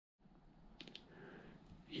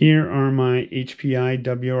Here are my HPI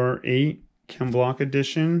Wr8 Chem Block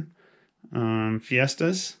Edition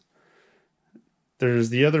Fiestas. There's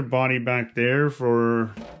the other body back there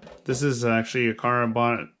for, this is actually a car I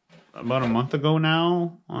bought about a month ago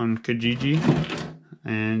now on Kijiji.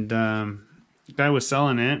 And the guy was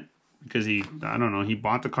selling it because he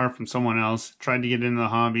bought the car from someone else, tried to get into the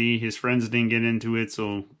hobby. His friends didn't get into it,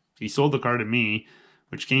 so he sold the car to me,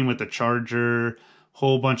 which came with a charger,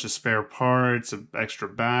 whole bunch of spare parts, an extra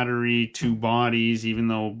battery, 2 bodies, even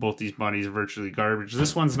though both these bodies are virtually garbage.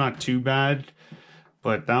 This one's not too bad,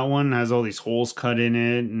 but that one has all these holes cut in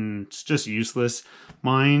it, and it's just useless.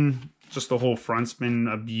 Mine, just the whole front's been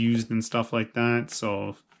abused and stuff like that,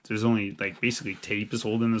 so there's only, like, basically tape is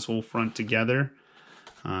holding this whole front together.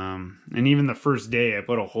 And even the first day, I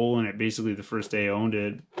put a hole in it, basically the first day I owned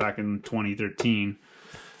it, back in 2013.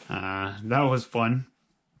 That was fun.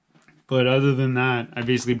 But other than that, I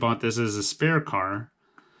basically bought this as a spare car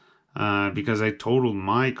because I totaled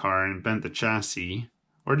my car and bent the chassis,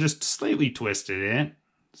 or just slightly twisted it.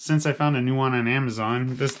 Since I found a new one on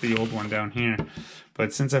Amazon, this is the old one down here,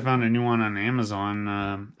 but since I found a new one on Amazon,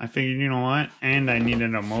 I figured, you know what, and I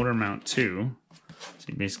needed a motor mount too.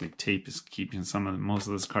 See, basically tape is keeping most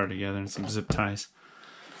of this car together, and some zip ties.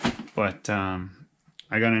 But I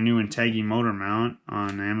got a new Integi motor mount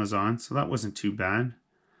on Amazon, so that wasn't too bad.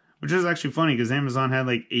 Which is actually funny because Amazon had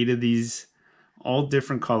like 8 of these, all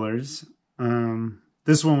different colors.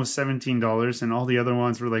 This one was $17 and all the other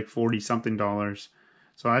ones were like 40-something dollars.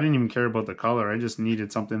 So I didn't even care about the color. I just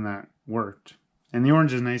needed something that worked. And the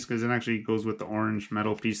orange is nice because it actually goes with the orange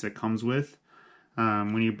metal piece that comes with.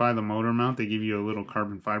 When you buy the motor mount, they give you a little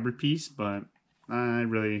carbon fiber piece, but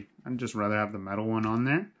I'd just rather have the metal one on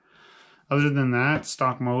there. Other than that,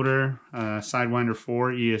 stock motor, Sidewinder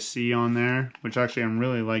 4 ESC on there, which actually I'm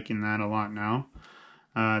really liking that a lot now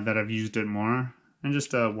that I've used it more. And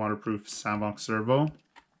just a waterproof Savox servo.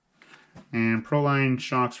 And Proline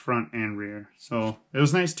shocks front and rear. So it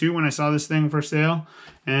was nice too when I saw this thing for sale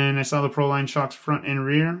and I saw the Proline shocks front and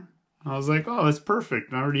rear. I was like, oh, that's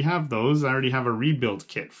perfect. I already have those. I already have a rebuild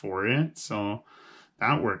kit for it. So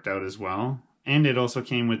that worked out as well. And it also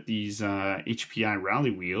came with these HPI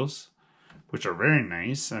rally wheels, which are very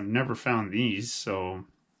nice. I've never found these, so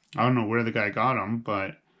I don't know where the guy got them,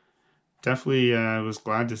 but definitely was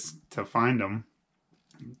glad to find them.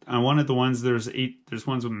 I wanted the ones, there's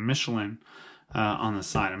ones with Michelin on the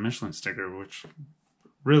side, a Michelin sticker, which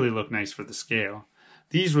really look nice for the scale.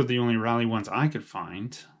 These were the only rally ones I could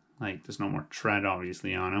find. Like, there's no more tread,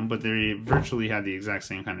 obviously, on them, but they virtually had the exact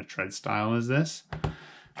same kind of tread style as this,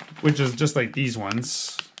 which is just like these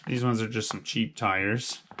ones. These ones are just some cheap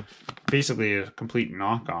tires. Basically a complete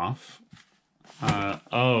knockoff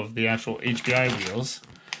of the actual HPI wheels,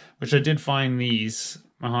 which I did find these.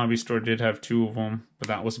 My hobby store did have 2 of them, but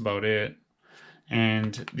that was about it.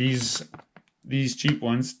 And these cheap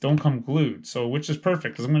ones don't come glued, so which is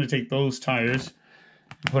perfect because I'm going to take those tires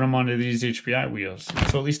and put them onto these HPI wheels.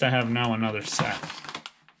 So at least I have now another set.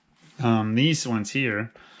 These ones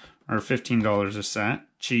here are $15 a set,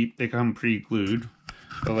 cheap. They come pre-glued.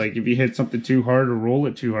 But like if you hit something too hard or roll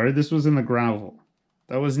it too hard, this was in the gravel.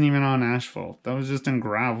 That wasn't even on asphalt. That was just in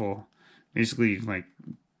gravel. Basically like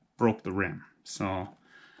broke the rim. So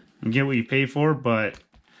you get what you pay for, but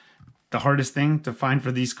the hardest thing to find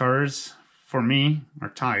for these cars, for me, are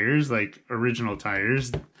tires, like original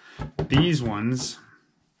tires. These ones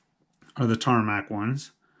are the tarmac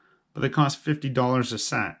ones, but they cost $50 a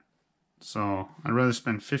set. So I'd rather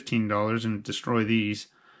spend $15 and destroy these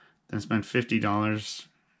than spend $50.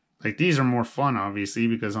 Like, these are more fun, obviously,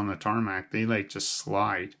 because on the tarmac, they, like, just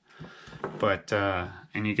slide. But,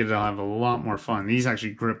 and you get to have a lot more fun. These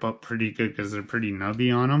actually grip up pretty good because they're pretty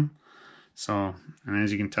nubby on them. So, and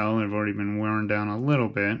as you can tell, they've already been worn down a little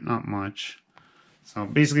bit, not much. So,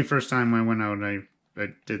 basically, first time I went out, I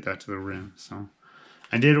did that to the rim. So,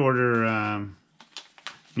 I did order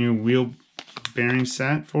new wheel bearing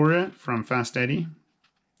set for it from Fast Eddie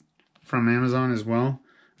from Amazon as well.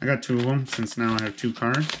 I got 2 of them since now I have 2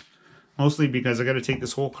 cars. Mostly because I got to take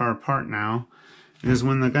this whole car apart now. Because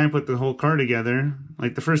when the guy put the whole car together,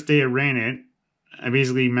 like the first day I ran it, I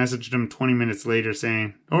basically messaged him 20 minutes later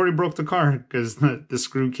saying, I already broke the car because the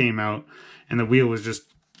screw came out and the wheel was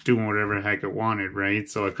just doing whatever the heck it wanted, right?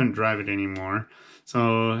 So I couldn't drive it anymore.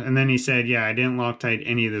 So, and then he said, yeah, I didn't Loctite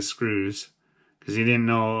any of the screws because he didn't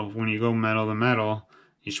know when you go metal to metal,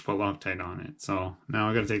 you should put Loctite on it. So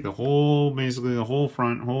now I got to take the whole, basically the whole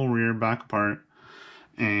front, whole rear back apart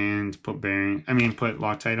and put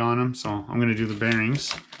Loctite on them. So I'm going to do the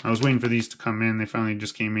bearings. I was waiting for these to come in. They finally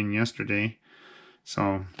just came in yesterday.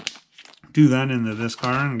 So do that into this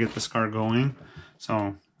car and get this car going.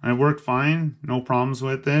 So it worked fine, no problems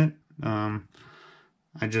with it.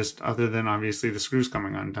 I just, other than obviously the screws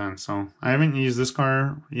coming undone. So I haven't used this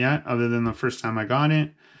car yet, other than the first time I got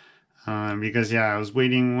it. Because yeah, I was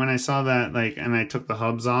waiting when I saw that, like, and I took the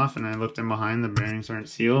hubs off and I looked in behind, the bearings aren't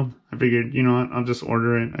sealed. I figured, you know what, I'll just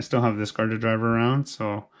order it. I still have this car to drive around,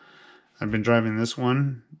 so I've been driving this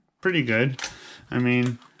one pretty good. I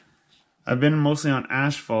mean, I've been mostly on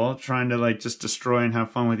asphalt, trying to like just destroy and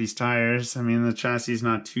have fun with these tires. I mean, the chassis is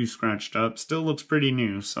not too scratched up, still looks pretty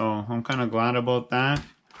new, so I'm kind of glad about that.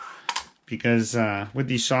 Because with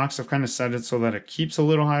these shocks, I've kind of set it so that it keeps a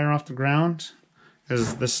little higher off the ground.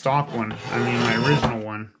 Because the stock one, I mean my original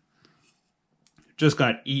one, just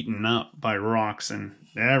got eaten up by rocks and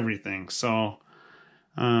everything. So,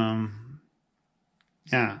 yeah,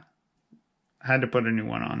 I had to put a new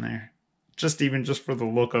one on there. Even just for the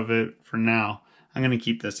look of it for now. I'm going to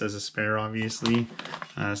keep this as a spare, obviously.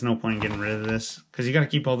 There's no point in getting rid of this. Because you got to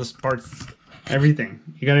keep all this parts, everything.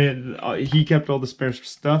 You got to, he kept all the spare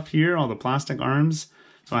stuff here, all the plastic arms.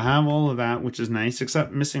 So I have all of that, which is nice,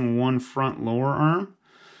 except missing one front lower arm,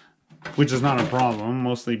 which is not a problem,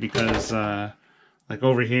 mostly because, like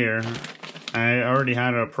over here, I already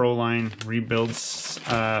had a Proline rebuilds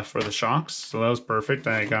for the shocks, so that was perfect.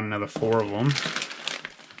 I got another 4 of them.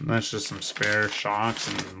 That's just some spare shocks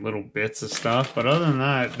and little bits of stuff, but other than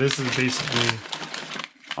that, this is basically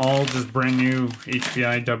all just brand new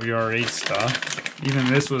HPI Wr8 stuff. Even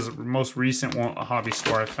this was the most recent one, a hobby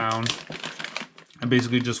store I found. I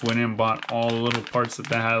basically just went in and bought all the little parts that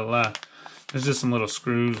they had left. There's just some little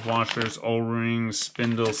screws, washers, O-rings,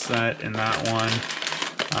 spindle set in that one.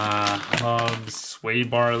 Hubs, sway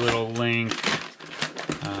bar, little link.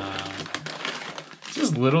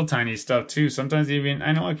 Just little tiny stuff too. Sometimes even,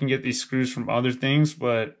 I know I can get these screws from other things,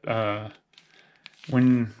 but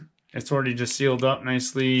when it's already just sealed up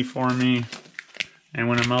nicely for me, and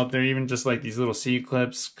when I'm out there, even just like these little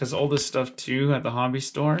C-clips, because all this stuff too at the hobby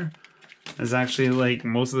store is actually like,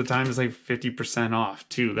 most of the time is like 50% off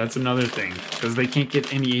too. That's another thing, because they can't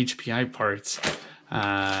get any HPI parts.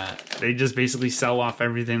 They just basically sell off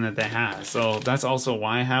everything that they have. So that's also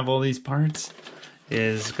why I have all these parts,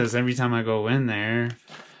 is because every time I go in there,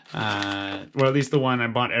 well, at least the one I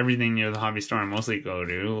bought everything near the hobby store I mostly go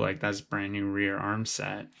to, like that's brand new rear arm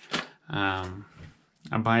set. I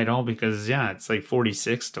buy it all because, yeah, it's like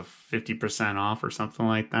 46 to 50% off or something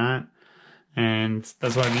like that. And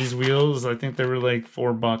that's why these wheels, I think they were like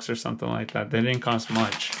 $4 or something like that. They didn't cost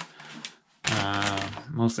much.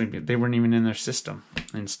 Mostly they weren't even in their system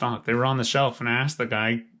in stock. They were on the shelf, and I asked the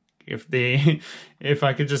guy if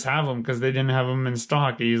I could just have them because they didn't have them in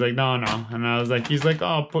stock. He's like, no. And I was like, he's like,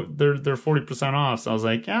 oh, they're 40% off. So I was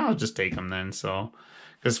like, yeah, I'll just take them then. So,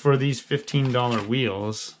 because for these $15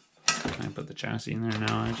 wheels, I put the chassis in there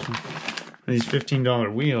now, actually. For these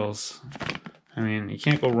 $15 wheels, I mean, you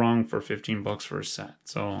can't go wrong for 15 bucks for a set.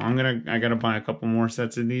 So I gotta buy a couple more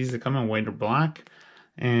sets of these. They come in white or black.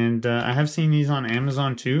 And I have seen these on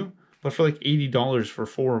Amazon too, but for like $80 for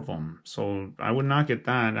 4 of them. So I would not get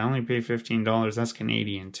that. I only pay $15. That's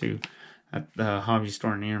Canadian too, at the hobby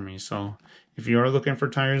store near me. So if you are looking for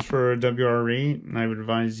tires for a Wr8, I would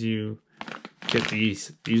advise you get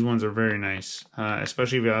these. These ones are very nice,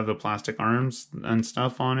 especially if you have the plastic arms and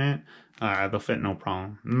stuff on it. They'll fit no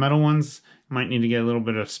problem. The metal ones might need to get a little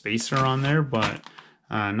bit of spacer on there, but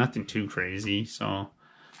nothing too crazy. So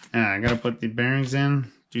yeah, I gotta put the bearings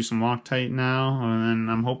in, do some Loctite now, and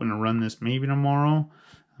then I'm hoping to run this maybe tomorrow.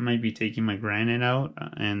 I might be taking my Granite out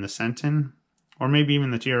and the Sentin, or maybe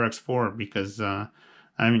even the TRX4, because I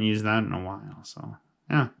haven't used that in a while. So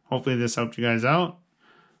yeah, hopefully this helped you guys out.